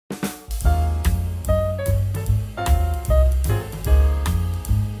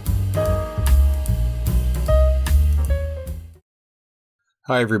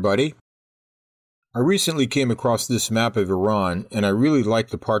Hi everybody. I recently came across this map of Iran and I really like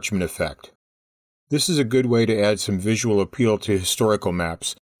the Parchment effect. This is a good way to add some visual appeal to historical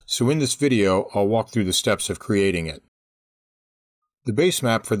maps, so in this video I'll walk through the steps of creating it. The base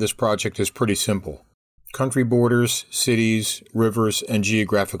map for this project is pretty simple. Country borders, cities, rivers, and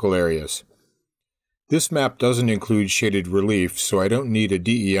geographical areas. This map doesn't include shaded relief, so I don't need a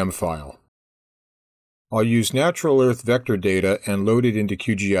DEM file. I'll use natural earth vector data and load it into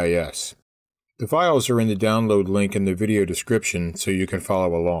QGIS. The files are in the download link in the video description so you can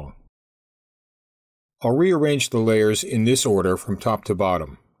follow along. I'll rearrange the layers in this order from top to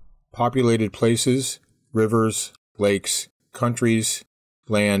bottom: populated places, rivers, lakes, countries,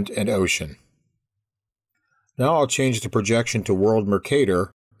 land, and ocean. Now I'll change the projection to World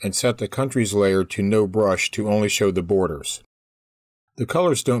Mercator and set the countries layer to no brush to only show the borders. The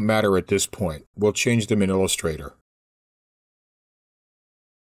colors don't matter at this point. We'll change them in Illustrator.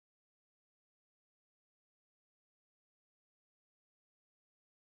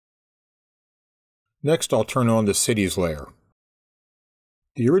 Next, I'll turn on the cities layer.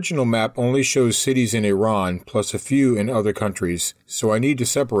 The original map only shows cities in Iran plus a few in other countries, so I need to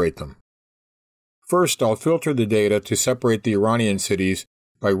separate them. First, I'll filter the data to separate the Iranian cities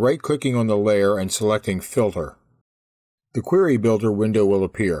by right-clicking on the layer and selecting Filter. The Query Builder window will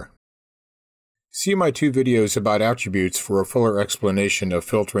appear. See my 2 videos about attributes for a fuller explanation of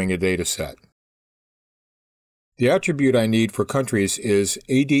filtering a dataset. The attribute I need for countries is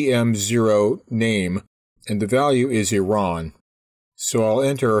ADM0 name, and the value is Iran. So I'll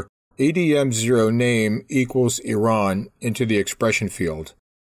enter ADM0 name equals Iran into the expression field.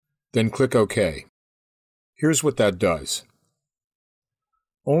 Then click OK. Here's what that does.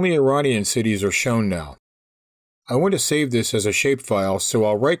 Only Iranian cities are shown now. I want to save this as a shapefile, so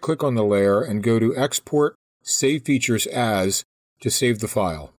I'll right-click on the layer and go to Export, Save Features As to save the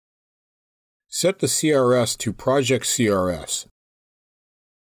file. Set the CRS to Project CRS.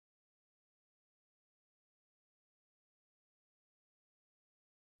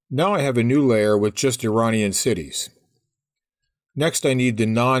 Now I have a new layer with just Iranian cities. Next, I need the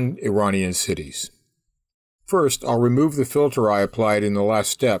non-Iranian cities. First, I'll remove the filter I applied in the last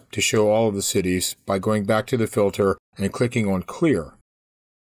step to show all of the cities by going back to the filter and clicking on Clear.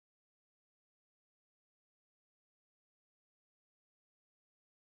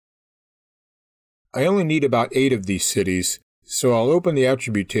 I only need about 8 of these cities, so I'll open the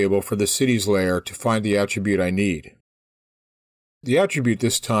attribute table for the cities layer to find the attribute I need. The attribute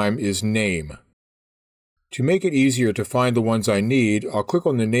this time is Name. To make it easier to find the ones I need, I'll click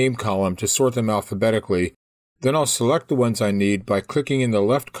on the Name column to sort them alphabetically. Then I'll select the ones I need by clicking in the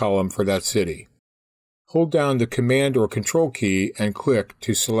left column for that city. Hold down the Command or Control key and click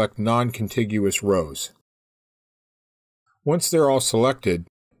to select non-contiguous rows. Once they're all selected,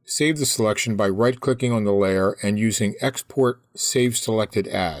 save the selection by right-clicking on the layer and using Export Save Selected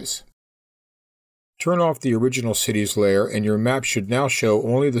As. Turn off the original cities layer and your map should now show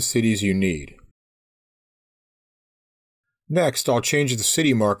only the cities you need. Next, I'll change the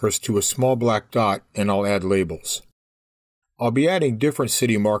city markers to a small black dot and I'll add labels. I'll be adding different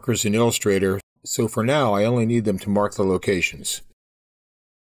city markers in Illustrator, so for now I only need them to mark the locations.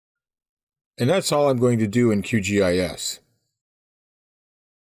 And that's all I'm going to do in QGIS.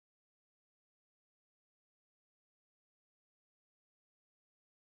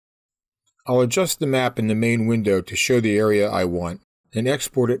 I'll adjust the map in the main window to show the area I want and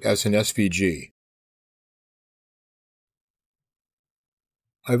export it as an SVG.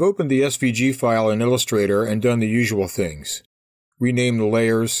 I've opened the SVG file in Illustrator and done the usual things. Rename the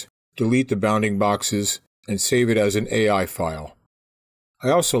layers, delete the bounding boxes, and save it as an AI file. I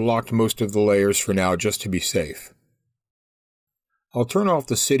also locked most of the layers for now just to be safe. I'll turn off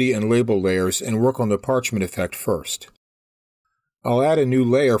the city and label layers and work on the Parchment effect first. I'll add a new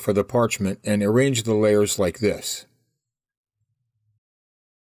layer for the Parchment and arrange the layers like this.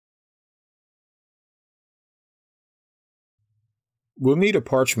 We'll need a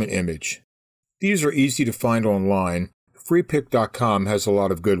Parchment image. These are easy to find online. Freepik.com has a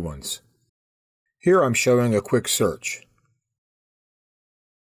lot of good ones. Here I'm showing a quick search.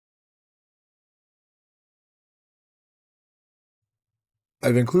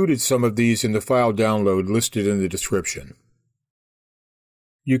 I've included some of these in the file download listed in the description.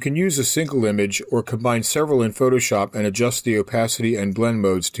 You can use a single image or combine several in Photoshop and adjust the opacity and blend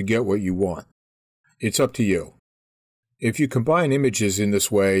modes to get what you want. It's up to you. If you combine images in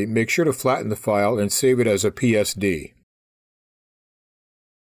this way, make sure to flatten the file and save it as a PSD.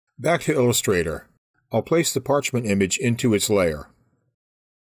 Back to Illustrator. I'll place the Parchment image into its layer.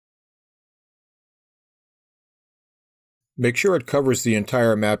 Make sure it covers the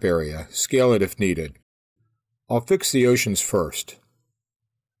entire map area. Scale it if needed. I'll fix the oceans first.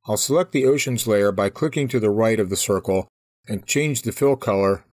 I'll select the oceans layer by clicking to the right of the circle and change the fill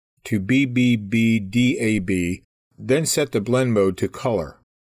color to BBBDAB, then set the blend mode to color.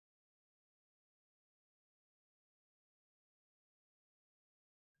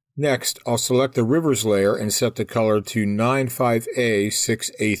 Next, I'll select the rivers layer and set the color to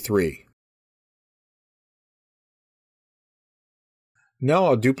 95A6A3. Now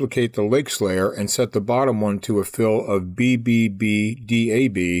I'll duplicate the lakes layer and set the bottom one to a fill of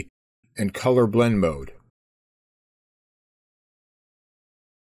BBBDAB and color blend mode.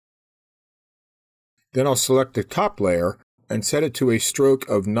 Then I'll select the top layer and set it to a stroke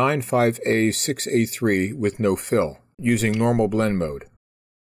of 95A6A3 with no fill, using normal blend mode.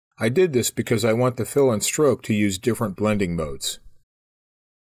 I did this because I want the fill and stroke to use different blending modes.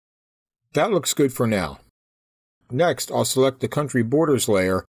 That looks good for now. Next, I'll select the country borders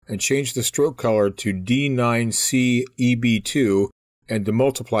layer and change the stroke color to D9CEB2 and the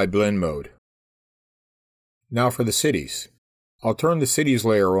multiply blend mode. Now for the cities. I'll turn the cities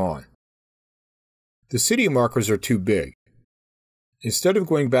layer on. The city markers are too big. Instead of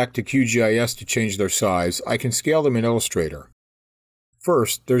going back to QGIS to change their size, I can scale them in Illustrator.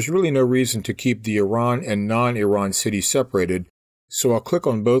 First, there's really no reason to keep the Iran and non-Iran cities separated, so I'll click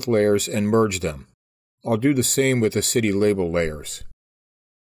on both layers and merge them. I'll do the same with the city label layers.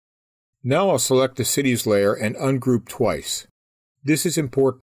 Now I'll select the cities layer and ungroup twice. This is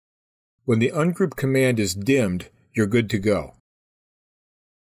important. When the ungroup command is dimmed, you're good to go.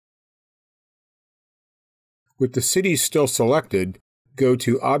 With the cities still selected, go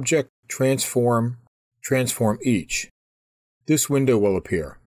to Object, Transform, Transform Each. This window will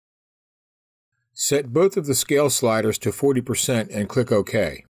appear. Set both of the scale sliders to 40% and click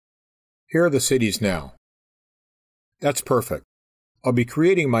OK. Here are the cities now. That's perfect. I'll be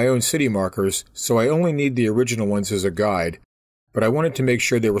creating my own city markers, so I only need the original ones as a guide, but I wanted to make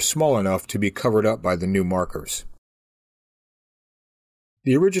sure they were small enough to be covered up by the new markers.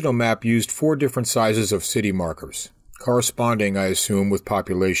 The original map used 4 different sizes of city markers, corresponding, I assume, with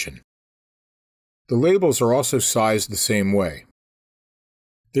population. The labels are also sized the same way.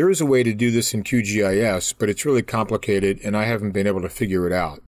 There is a way to do this in QGIS, but it's really complicated and I haven't been able to figure it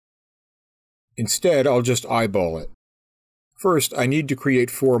out. Instead, I'll just eyeball it. First, I need to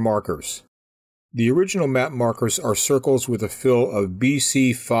create 4 markers. The original map markers are circles with a fill of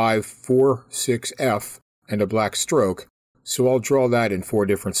BC546F and a black stroke, so I'll draw that in 4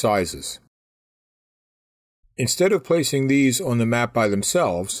 different sizes. Instead of placing these on the map by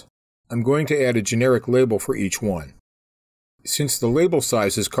themselves, I'm going to add a generic label for each one. Since the label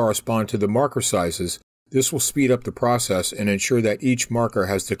sizes correspond to the marker sizes, this will speed up the process and ensure that each marker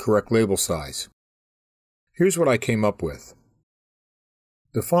has the correct label size. Here's what I came up with.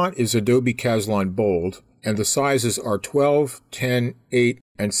 The font is Adobe Caslon Bold, and the sizes are 12, 10, 8,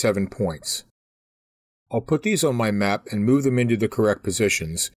 and 7 points. I'll put these on my map and move them into the correct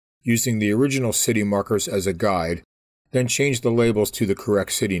positions, using the original city markers as a guide, then change the labels to the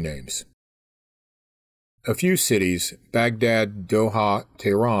correct city names. A few cities, Baghdad, Doha,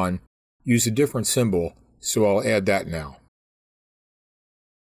 Tehran, use a different symbol, so I'll add that now.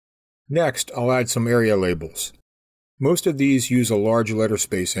 Next, I'll add some area labels. Most of these use a large letter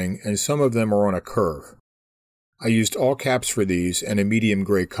spacing, and some of them are on a curve. I used all caps for these and a medium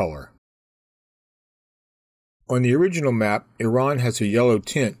gray color. On the original map, Iran has a yellow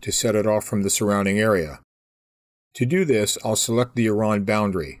tint to set it off from the surrounding area. To do this, I'll select the Iran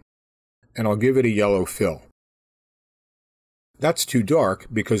boundary, and I'll give it a yellow fill. That's too dark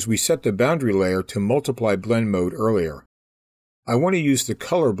because we set the boundary layer to multiply blend mode earlier. I want to use the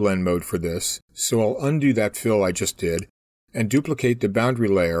color blend mode for this, so I'll undo that fill I just did, and duplicate the boundary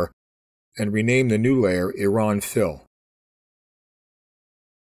layer, and rename the new layer Iran Fill.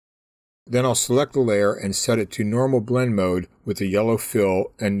 Then I'll select the layer and set it to normal blend mode with a yellow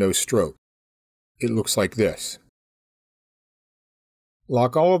fill and no stroke. It looks like this.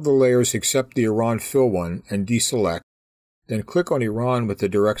 Lock all of the layers except the Iran Fill one and deselect, then click on Iran with the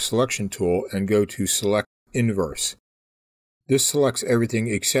Direct Selection tool and go to Select Inverse. This selects everything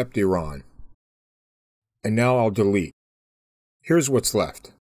except Iran. And now I'll delete. Here's what's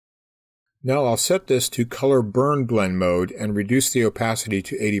left. Now I'll set this to Color Burn Blend mode and reduce the opacity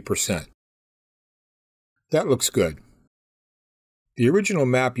to 80%. That looks good. The original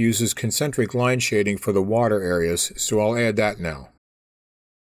map uses concentric line shading for the water areas, so I'll add that now.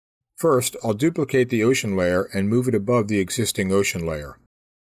 First, I'll duplicate the ocean layer and move it above the existing ocean layer.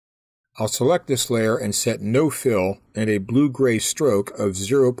 I'll select this layer and set no fill and a blue-gray stroke of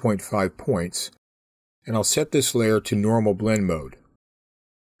 0.5 points, and I'll set this layer to normal blend mode.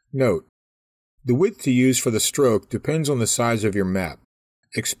 Note: the width to use for the stroke depends on the size of your map.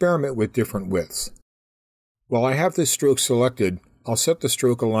 Experiment with different widths. While I have this stroke selected, I'll set the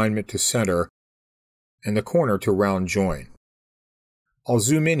stroke alignment to center and the corner to round join. I'll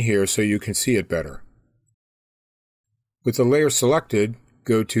zoom in here so you can see it better. With the layer selected,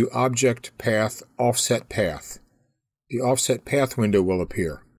 go to Object, Path, Offset Path. The Offset Path window will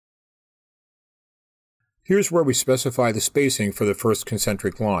appear. Here's where we specify the spacing for the first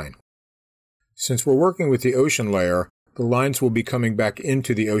concentric line. Since we're working with the ocean layer, the lines will be coming back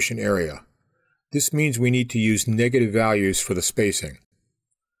into the ocean area. This means we need to use negative values for the spacing.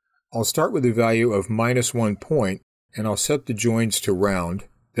 I'll start with a value of -1 point, and I'll set the joins to round,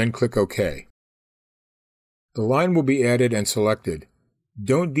 then click OK. The line will be added and selected.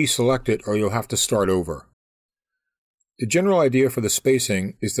 Don't deselect it or you'll have to start over. The general idea for the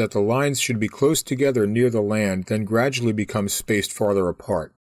spacing is that the lines should be close together near the land, then gradually become spaced farther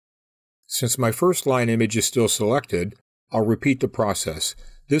apart. Since my first line image is still selected, I'll repeat the process,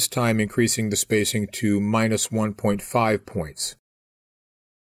 this time increasing the spacing to -1.5 points.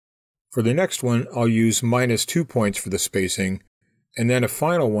 For the next one, I'll use -2 points for the spacing, and then a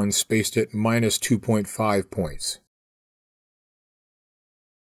final one spaced at -2.5 points.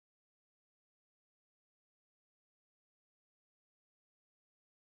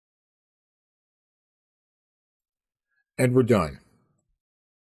 And we're done.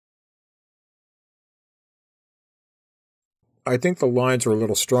 I think the lines are a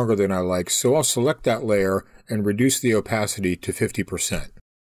little stronger than I like, so I'll select that layer and reduce the opacity to 50%.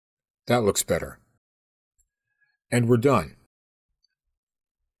 That looks better. And we're done.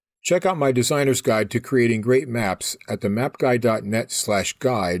 Check out my designer's guide to creating great maps at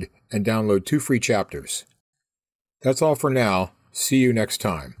themapguy.net/guide and download 2 free chapters. That's all for now. See you next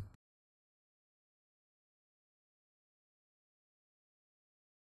time.